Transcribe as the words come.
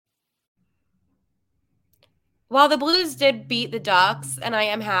While the Blues did beat the Ducks, and I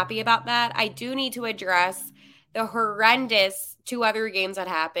am happy about that, I do need to address the horrendous two other games that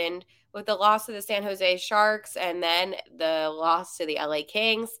happened with the loss to the San Jose Sharks and then the loss to the LA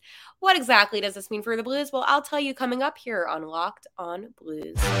Kings. What exactly does this mean for the Blues? Well, I'll tell you coming up here on Locked on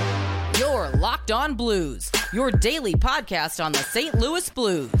Blues. You're Locked on Blues, your daily podcast on the St. Louis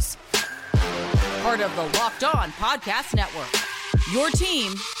Blues. Part of the Locked On Podcast Network, your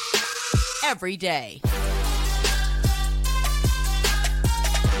team every day.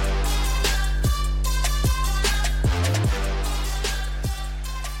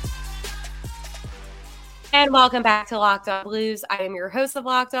 And welcome back to Locked on Blues. I am your host of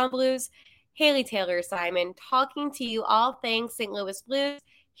Locked on Blues, Haley Taylor Simon, talking to you all things St. Louis Blues,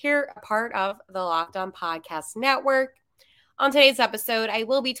 here a part of the Locked on Podcast Network. On today's episode, I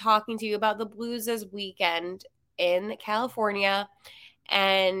will be talking to you about the Blues' weekend in California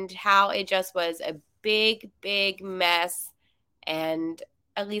and how it just was a big, big mess. And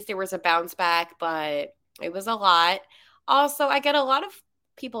at least there was a bounce back, but it was a lot. Also, I get a lot of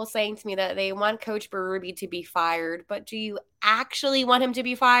people saying to me that they want Coach Berube to be fired, but do you actually want him to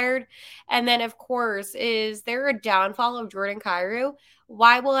be fired? And then, of course, is there a downfall of Jordan Kyrou?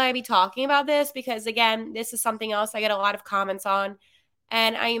 Why will I be talking about this? Because, again, this is something else I get a lot of comments on,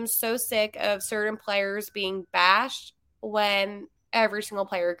 and I am so sick of certain players being bashed when every single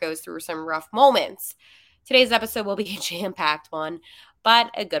player goes through some rough moments. Today's episode will be a jam-packed one, but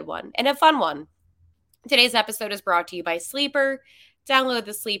a good one and a fun one. Today's episode is brought to you by Sleeper. Download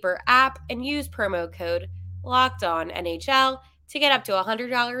the Sleeper app and use promo code LOCKEDONNHL to get up to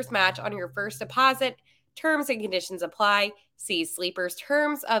 $100 match on your first deposit. Terms and conditions apply. See Sleeper's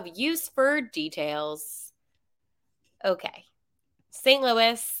terms of use for details. Okay. St.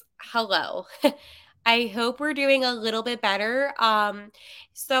 Louis, hello. I hope we're doing a little bit better.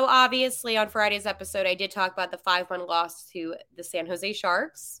 So obviously on Friday's episode, I did talk about the 5-1 loss to the San Jose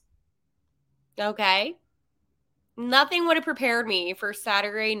Sharks. Okay. Nothing would have prepared me for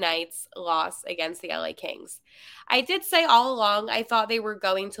Saturday night's loss against the LA Kings. I did say all along I thought they were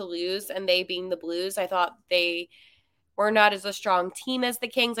going to lose, and they being the Blues, I thought they were not as a strong team as the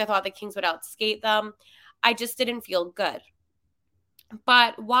Kings. I thought the Kings would outskate them. I just didn't feel good.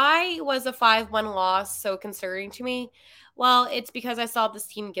 But why was a 5-1 loss so concerning to me? Well, it's because I saw this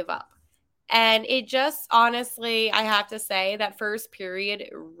team give up. And it just, honestly, I have to say that first period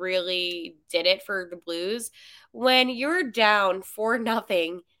really did it for the Blues. When you're down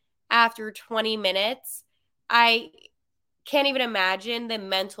 4-0 after 20 minutes, I can't even imagine the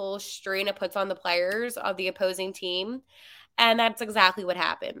mental strain it puts on the players of the opposing team. And that's exactly what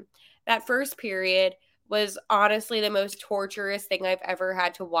happened. That first period was honestly the most torturous thing I've ever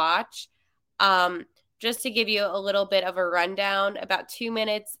had to watch. Just to give you a little bit of a rundown, about 2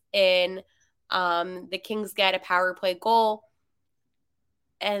 minutes in, the Kings get a power play goal,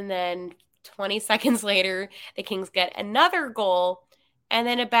 and then 20 seconds later, the Kings get another goal, and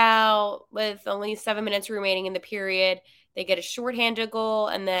then about, with only 7 minutes remaining in the period, they get a shorthanded goal,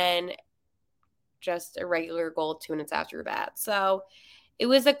 and then just a regular goal 2 minutes after that. So it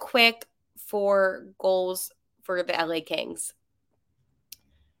was a quick 4 goals for the LA Kings.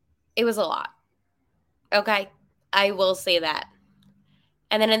 It was a lot. Okay, I will say that.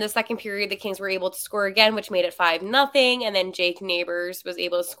 And then in the second period, the Kings were able to score again, which made it 5-0. And then Jake Neighbors was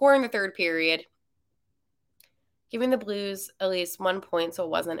able to score in the third period, giving the Blues at least 1 point, so it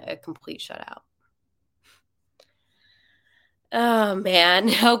wasn't a complete shutout. Oh, man.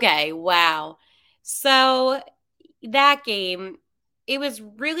 Okay, wow. So that game, it was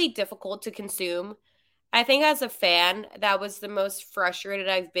really difficult to consume. I think as a fan, that was the most frustrated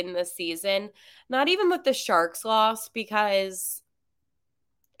I've been this season. Not even with the Sharks loss, because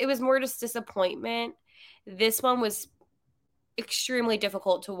it was more just disappointment. This one was extremely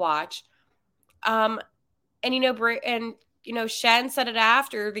difficult to watch. And Shen said it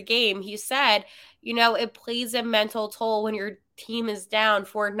after the game. He said, it plays a mental toll when your team is down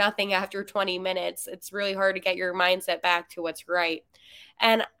 4-0 after 20 minutes. It's really hard to get your mindset back to what's right.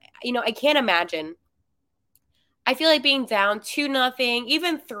 And, I can't imagine. I feel like being down 2-0,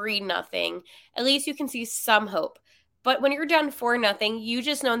 even 3-0, at least you can see some hope. But when you're down 4-0, you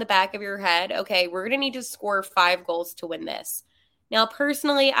just know in the back of your head, okay, we're going to need to score 5 goals to win this. Now,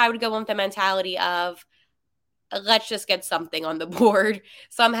 personally, I would go with the mentality of, let's just get something on the board.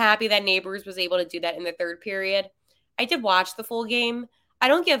 So I'm happy that Neighbors was able to do that in the third period. I did watch the full game. I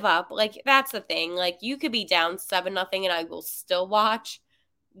don't give up. That's the thing. You could be down 7-0 and I will still watch,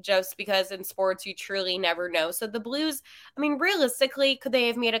 just because in sports you truly never know. So the Blues, realistically, could they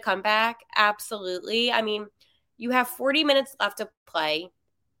have made a comeback? Absolutely. You have 40 minutes left to play.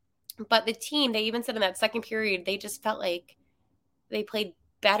 But the team, they even said in that second period, they just felt like they played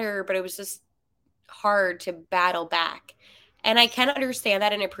better, but it was just hard to battle back. And I can understand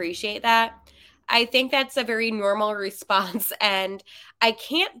that and appreciate that. I think that's a very normal response, and I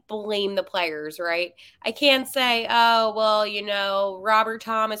can't blame the players, right? I can't say, oh, well, Robert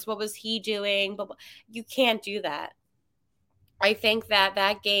Thomas, what was he doing? But you can't do that. I think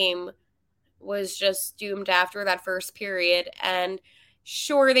that game was just doomed after that first period. And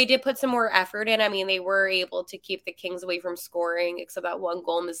sure, they did put some more effort in. I mean, they were able to keep the Kings away from scoring, except that one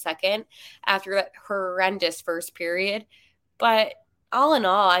goal in the second after that horrendous first period. But all in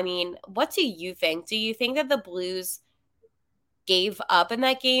all, I mean, what do you think? Do you think that the Blues gave up in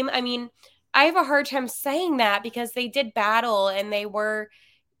that game? I mean, I have a hard time saying that because they did battle and they were,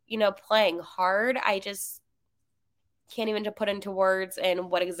 playing hard. I just can't even put into words and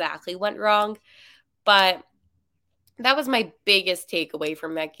what exactly went wrong. But that was my biggest takeaway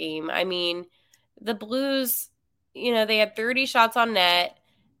from that game. I mean, the Blues, they had 30 shots on net.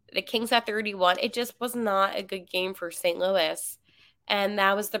 The Kings had 31. It just was not a good game for St. Louis. And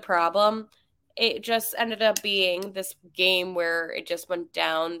that was the problem. It just ended up being this game where it just went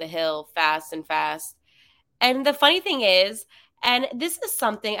down the hill fast and fast. And the funny thing is, and this is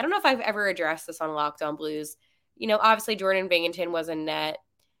something, I don't know if I've ever addressed this on Locked On Blues. Obviously Jordan Binghamton was in net.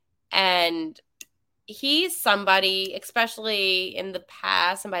 And he's somebody, especially in the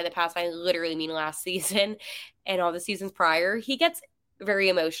past, and by the past I literally mean last season and all the seasons prior, he gets very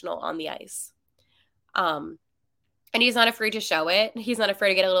emotional on the ice. And he's not afraid to show it. He's not afraid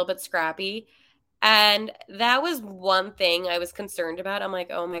to get a little bit scrappy. And that was one thing I was concerned about. I'm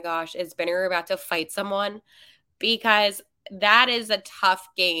like, oh my gosh, is Benner about to fight someone? Because that is a tough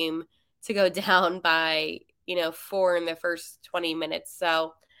game to go down by, 4 in the first 20 minutes.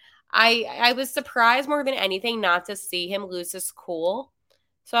 So I was surprised more than anything not to see him lose his cool.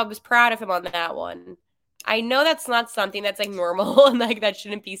 So I was proud of him on that one. I know that's not something that's like normal and like that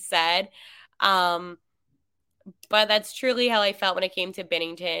shouldn't be said. But that's truly how I felt when it came to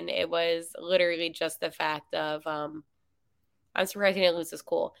Bennington. It was literally just the fact of I'm surprised he didn't lose his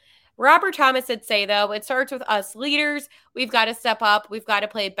cool. Robert Thomas did say, though, it starts with us leaders. We've got to step up. We've got to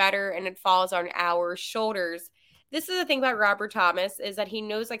play better, and it falls on our shoulders. This is the thing about Robert Thomas is that he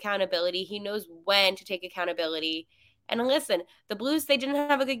knows accountability. He knows when to take accountability. And listen, the Blues, they didn't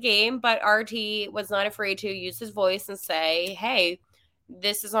have a good game, but RT was not afraid to use his voice and say, hey,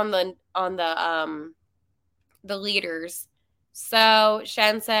 this is on the leaders. So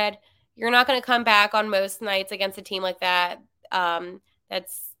Shen said, you're not going to come back on most nights against a team like that.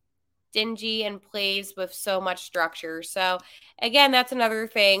 That's dingy and plays with so much structure. So again, that's another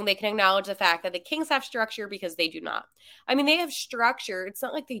thing. They can acknowledge the fact that the Kings have structure because they do not. I mean, they have structure. It's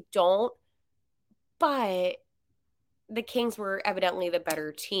not like they don't, but the Kings were evidently the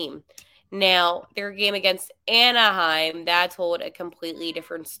better team. Now, their game against Anaheim, that told a completely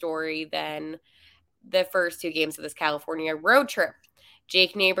different story than the first two games of this California road trip.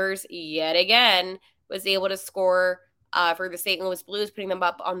 Jake Neighbors, yet again, was able to score for the St. Louis Blues, putting them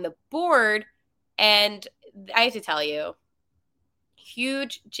up on the board. And I have to tell you,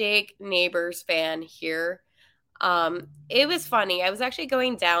 huge Jake Neighbors fan here. It was funny. I was actually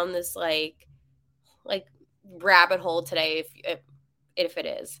going down this like rabbit hole today, if it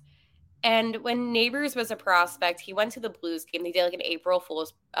is. And when Neighbors was a prospect, he went to the Blues game. They did like an April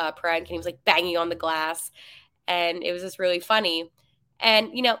Fool's prank, and he was like banging on the glass. And it was just really funny.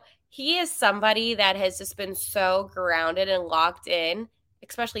 And, he is somebody that has just been so grounded and locked in,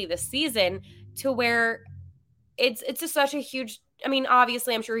 especially this season, to where it's just such a huge, I mean,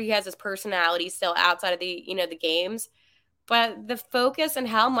 obviously I'm sure he has his personality still outside of the, the games, but the focus and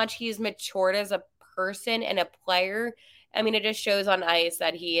how much he's matured as a person and a player, I mean, it just shows on ice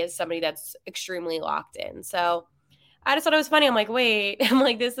that he is somebody that's extremely locked in. So I just thought it was funny. I'm like, wait,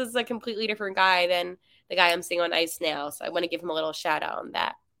 this is a completely different guy than the guy I'm seeing on ice now. So I want to give him a little shout out on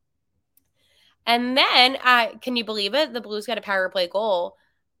that. And then, can you believe it? The Blues got a power play goal.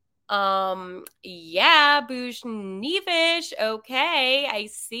 Yeah, Bushnevish. Okay, I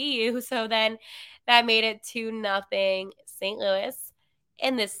see you. So then that made it 2-0 St. Louis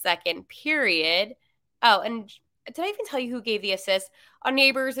in this second period. Oh, and did I even tell you who gave the assist? On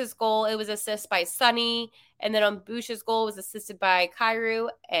Neighbors' goal, it was assist by Sonny. And then on Bush's goal, it was assisted by Kyrou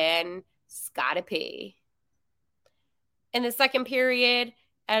and Scotty P. In the second period,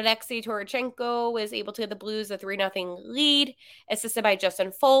 Alexei Torchenko was able to get the Blues a 3-0 lead, assisted by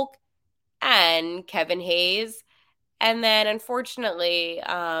Justin Folk and Kevin Hayes. And then, unfortunately,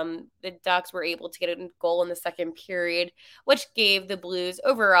 the Ducks were able to get a goal in the second period, which gave the Blues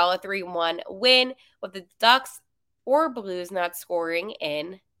overall a 3-1 win, with the Ducks or Blues not scoring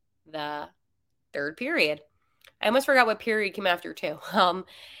in the third period. I almost forgot what period came after, too.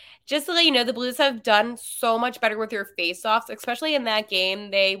 Just to let you know, the Blues have done so much better with their faceoffs, especially in that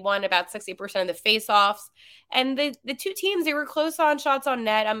game. They won about 60% of the faceoffs. And the two teams, they were close on shots on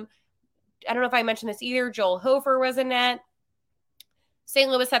net. I don't know if I mentioned this either. Joel Hofer was in net. St.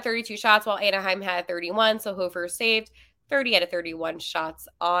 Louis had 32 shots while Anaheim had 31. So Hofer saved 30 out of 31 shots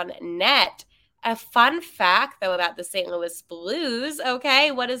on net. A fun fact, though, about the St. Louis Blues.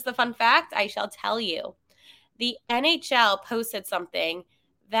 Okay, what is the fun fact? I shall tell you. The NHL posted something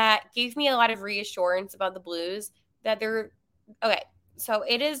that gave me a lot of reassurance about the Blues that they're okay. So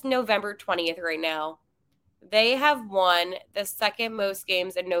it is November 20th right now. They have won the second most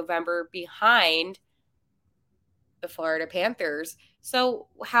games in November behind the Florida Panthers. So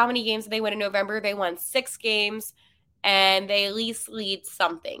how many games did they win in November? They won 6 games, and they at least lead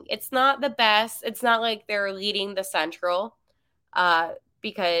something. It's not the best. It's not like they're leading the Central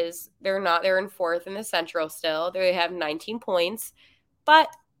because they're not. They're in 4th in the Central still. They have 19 points, but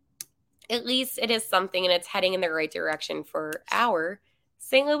at least it is something, and it's heading in the right direction for our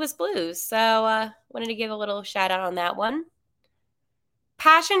St. Louis Blues. So wanted to give a little shout out on that one.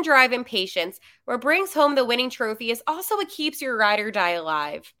 Passion, drive, and patience. What brings home the winning trophy is also what keeps your ride or die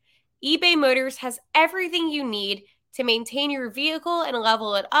alive. eBay Motors has everything you need to maintain your vehicle and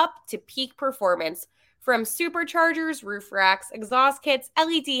level it up to peak performance. From superchargers, roof racks, exhaust kits,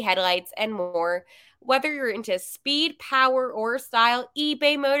 LED headlights, and more. Whether you're into speed, power, or style,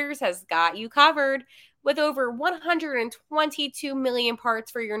 eBay Motors has got you covered. With over 122 million parts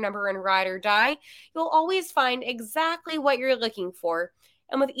for your number one ride or die, you'll always find exactly what you're looking for.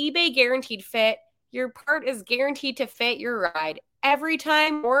 And with eBay Guaranteed Fit, your part is guaranteed to fit your ride every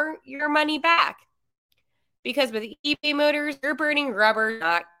time or your money back. Because with eBay Motors, you're burning rubber,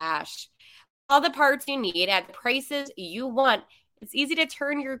 not cash. All the parts you need at the prices you want. It's easy to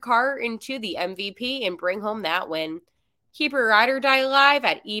turn your car into the MVP and bring home that win. Keep your ride or die alive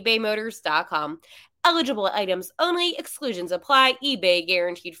at ebaymotors.com. Eligible items only. Exclusions apply. eBay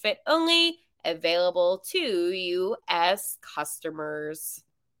Guaranteed Fit only. Available to U.S. customers.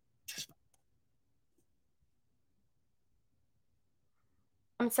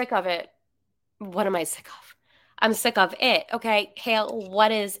 I'm sick of it. What am I sick of? I'm sick of it. Okay, Hale,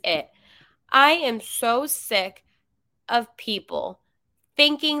 what is it? I am so sick of people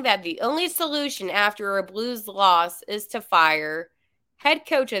thinking that the only solution after a Blues loss is to fire head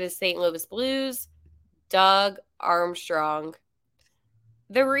coach of the St. Louis Blues, Doug Armstrong.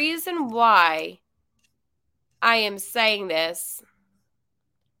 The reason why I am saying this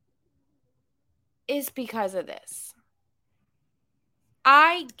is because of this.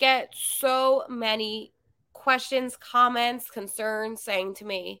 I get so many questions, comments, concerns saying to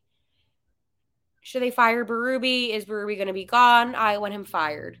me, should they fire Berube? Is Berube going to be gone? I want him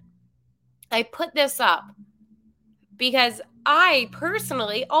fired. I put this up because I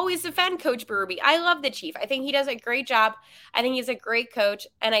personally always defend Coach Berube. I love the Chief. I think he does a great job. I think he's a great coach,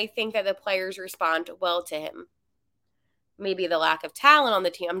 and I think that the players respond well to him. Maybe the lack of talent on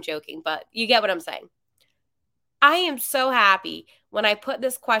the team. I'm joking, but you get what I'm saying. I am so happy when I put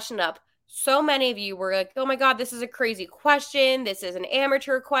this question up. So many of you were like, oh my God, this is a crazy question. This is an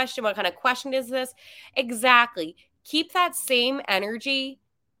amateur question. What kind of question is this? Exactly. Keep that same energy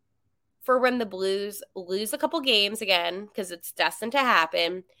for when the Blues lose a couple games again, because it's destined to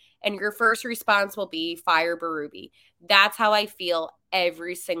happen. And your first response will be fire Berube. That's how I feel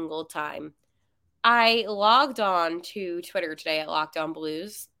every single time. I logged on to Twitter today at Locked On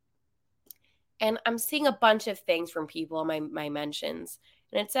Blues, and I'm seeing a bunch of things from people in my mentions.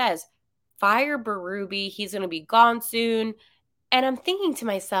 And it says, fire Berube, he's going to be gone soon. And I'm thinking to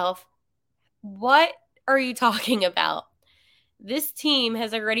myself, what are you talking about? This team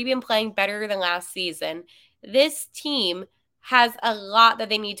has already been playing better than last season. This team has a lot that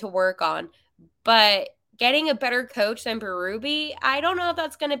they need to work on. But getting a better coach than Berube, I don't know if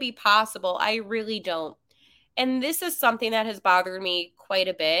that's going to be possible. I really don't. And this is something that has bothered me quite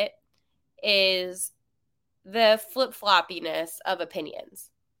a bit, is the flip-floppiness of opinions.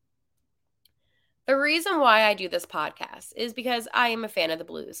 The reason why I do this podcast is because I am a fan of the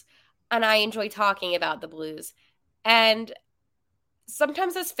Blues, and I enjoy talking about the Blues. And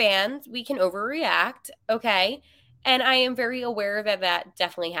sometimes as fans, we can overreact, okay? And I am very aware that that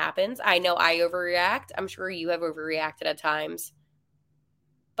definitely happens. I know I overreact. I'm sure you have overreacted at times.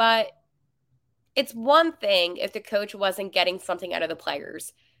 But it's one thing if the coach wasn't getting something out of the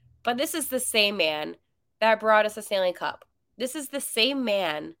players. But this is the same man that brought us a Stanley Cup. This is the same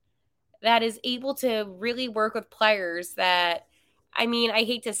man that is able to really work with players that, I mean, I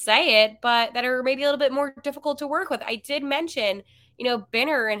hate to say it, but that are maybe a little bit more difficult to work with. I did mention,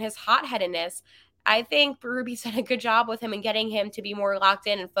 Binner and his hot-headedness. I think Berube's done a good job with him and getting him to be more locked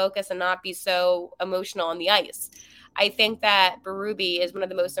in and focused and not be so emotional on the ice. I think that Berube is one of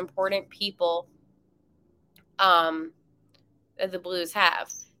the most important people that the Blues have.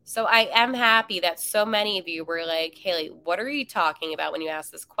 So I am happy that so many of you were like, Haley, what are you talking about when you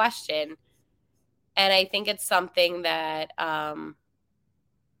ask this question? And I think it's something that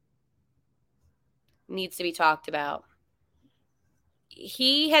needs to be talked about.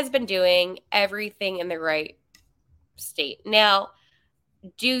 He has been doing everything in the right state. Now,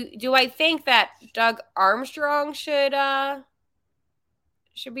 do I think that Doug Armstrong should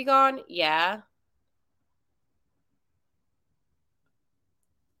be gone? Yeah.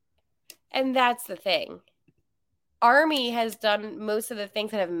 And that's the thing. Army has done most of the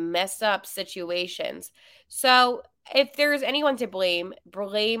things that have messed up situations. So if there's anyone to blame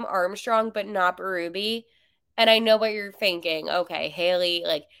Armstrong, but not Berube. And I know what you're thinking. Okay, Haley,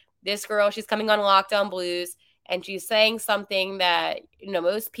 like this girl, she's coming on Locked On Blues and she's saying something that,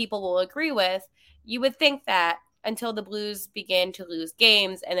 most people will agree with. You would think that until the Blues begin to lose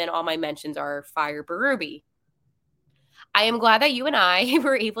games, and then all my mentions are fire Berube. I am glad that you and I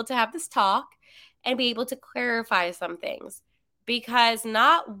were able to have this talk and be able to clarify some things, because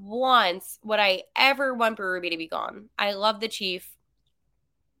not once would I ever want Berube to be gone. I love the Chief.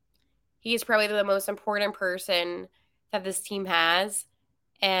 He is probably the most important person that this team has.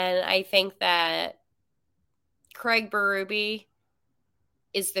 And I think that Craig Berube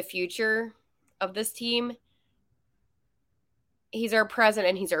is the future of this team. He's our present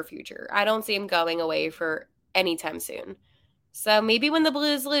and he's our future. I don't see him going away for anytime soon. So maybe when the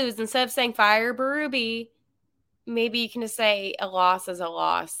Blues lose, instead of saying fire Berube, maybe you can just say a loss is a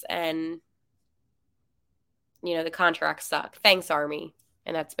loss and, the contract suck. Thanks, Army.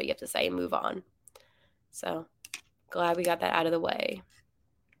 And that's what you have to say and move on. So glad we got that out of the way.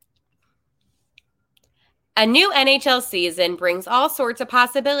 A new NHL season brings all sorts of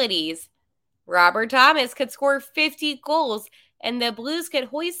possibilities. Robert Thomas could score 50 goals and the Blues could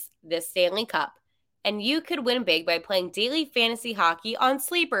hoist the Stanley Cup. And you could win big by playing daily fantasy hockey on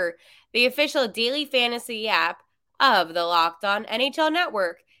Sleeper, the official daily fantasy app of the Locked On NHL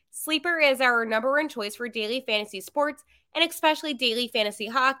Network. Sleeper is our number one choice for daily fantasy sports and especially daily fantasy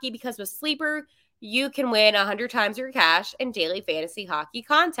hockey, because with Sleeper, you can win 100 times your cash in daily fantasy hockey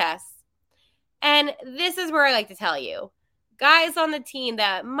contests. And this is where I like to tell you, guys on the team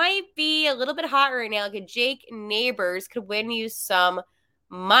that might be a little bit hot right now, like a Jake Neighbors, could win you some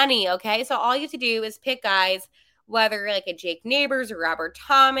money, okay? So all you have to do is pick guys, whether like a Jake Neighbors or Robert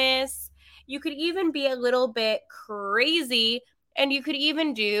Thomas. You could even be a little bit crazy and you could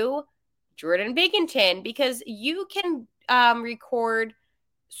even do Jordan Bigginton, because you can record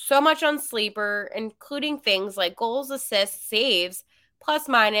so much on Sleeper, including things like goals, assists, saves, plus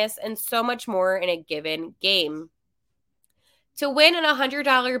minus, and so much more in a given game. To win an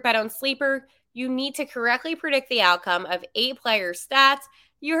 $100 bet on Sleeper, you need to correctly predict the outcome of 8 player stats.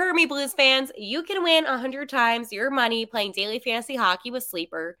 You heard me, Blues fans. You can win 100 times your money playing daily fantasy hockey with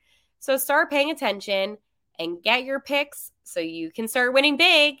Sleeper. So start paying attention and get your picks so you can start winning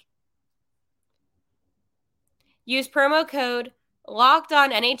big. Use promo code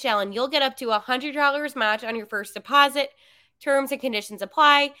LOCKEDONNHL and you'll get up to $100 match on your first deposit. Terms and conditions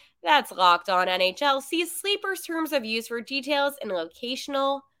apply. That's Locked On NHL. See Sleeper's terms of use for details and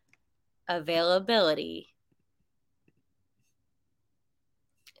locational availability.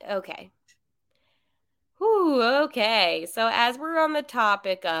 Okay. Okay. So as we're on the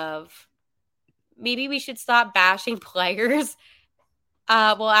topic of maybe we should stop bashing players.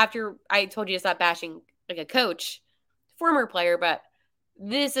 After I told you to stop bashing like a coach, former player, but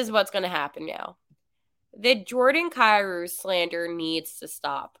this is what's going to happen now. The Jordan Kyrou slander needs to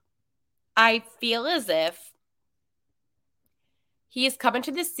stop. I feel as if he's come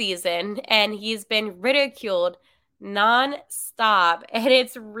into the season and he's been ridiculed nonstop, and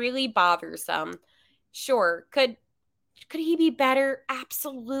it's really bothersome. Sure, could he be better?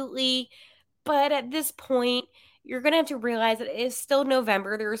 Absolutely. But at this point, you're going to have to realize that it is still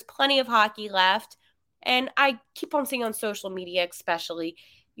November. There's plenty of hockey left. And I keep on seeing on social media, especially,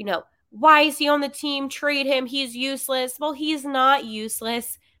 why is he on the team? Trade him. He's useless. Well, he's not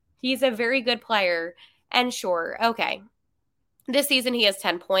useless. He's a very good player. And sure, okay. This season, he has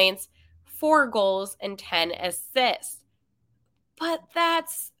 10 points, 4 goals, and 10 assists. But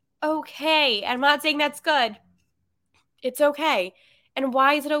that's okay. I'm not saying that's good. It's okay. And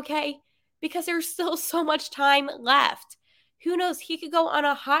why is it okay? Because there's still so much time left. Who knows? He could go on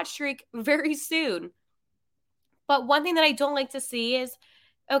a hot streak very soon. But one thing that I don't like to see is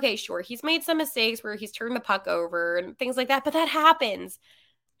Okay, sure, he's made some mistakes where he's turned the puck over and things like that, but that happens.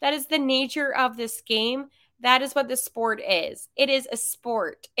 That is the nature of this game. That is what the sport is. It is a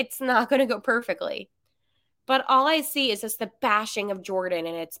sport. It's not going to go perfectly. But all I see is just the bashing of Jordan,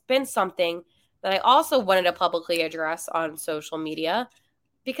 and it's been something that I also wanted to publicly address on social media.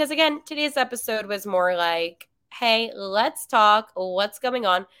 Because again, today's episode was more like, hey, let's talk. What's going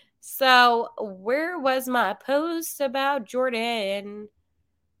on? So, where was my post about Jordan?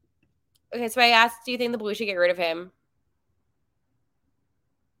 Okay, so I asked, do you think the Blues should get rid of him?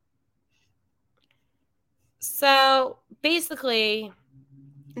 So, basically,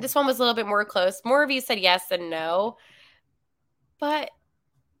 this one was a little bit more close. More of you said yes than no. But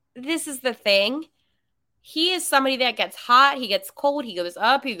this is the thing. He is somebody that gets hot, he gets cold, he goes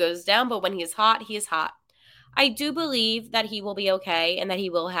up, he goes down, but when he is hot, he is hot. I do believe that he will be okay and that he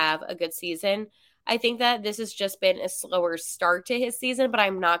will have a good season. I think that this has just been a slower start to his season, but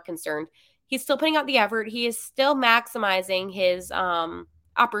I'm not concerned. He's still putting out the effort. He is still maximizing his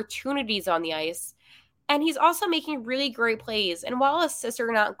opportunities on the ice. And he's also making really great plays. And while assists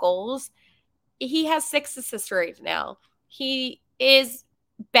are not goals, he has 6 assists right now. He is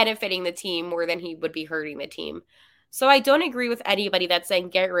benefiting the team more than he would be hurting the team. So I don't agree with anybody that's saying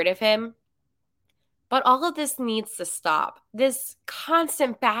get rid of him. But all of this needs to stop. This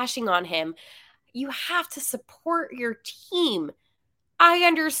constant bashing on him. You have to support your team. I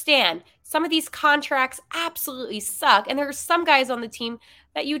understand some of these contracts absolutely suck. And there are some guys on the team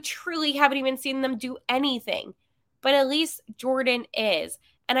that you truly haven't even seen them do anything. But at least Jordan is.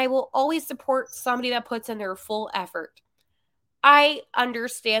 And I will always support somebody that puts in their full effort. I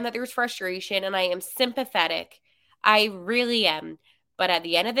understand that there's frustration and I am sympathetic. I really am. But at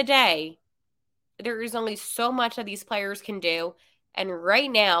the end of the day, there is only so much that these players can do. And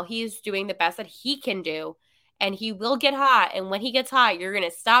right now, he is doing the best that he can do. And he will get hot. And when he gets hot, you're going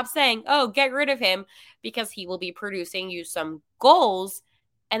to stop saying, oh, get rid of him, because he will be producing you some goals.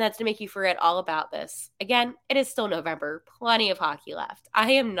 And that's to make you forget all about this. Again, it is still November. Plenty of hockey left.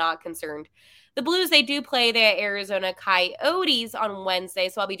 I am not concerned. The Blues, they do play the Arizona Coyotes on Wednesday.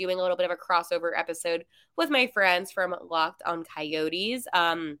 So I'll be doing a little bit of a crossover episode with my friends from Locked on Coyotes.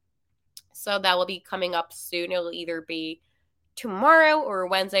 So that will be coming up soon. It'll either be tomorrow or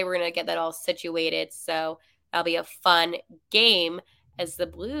Wednesday. We're going to get that all situated. So that'll be a fun game as the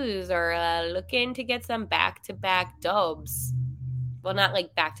Blues are looking to get some back-to-back dubs. Well, not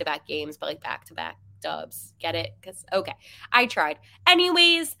like back-to-back games, but like back-to-back dubs. Get it? Because, okay, I tried.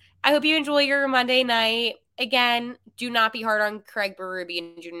 Anyways, I hope you enjoy your Monday night. Again, do not be hard on Craig Berube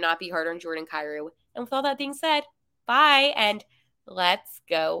and do not be hard on Jordan Kyrou. And with all that being said, bye and let's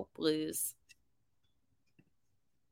go Blues.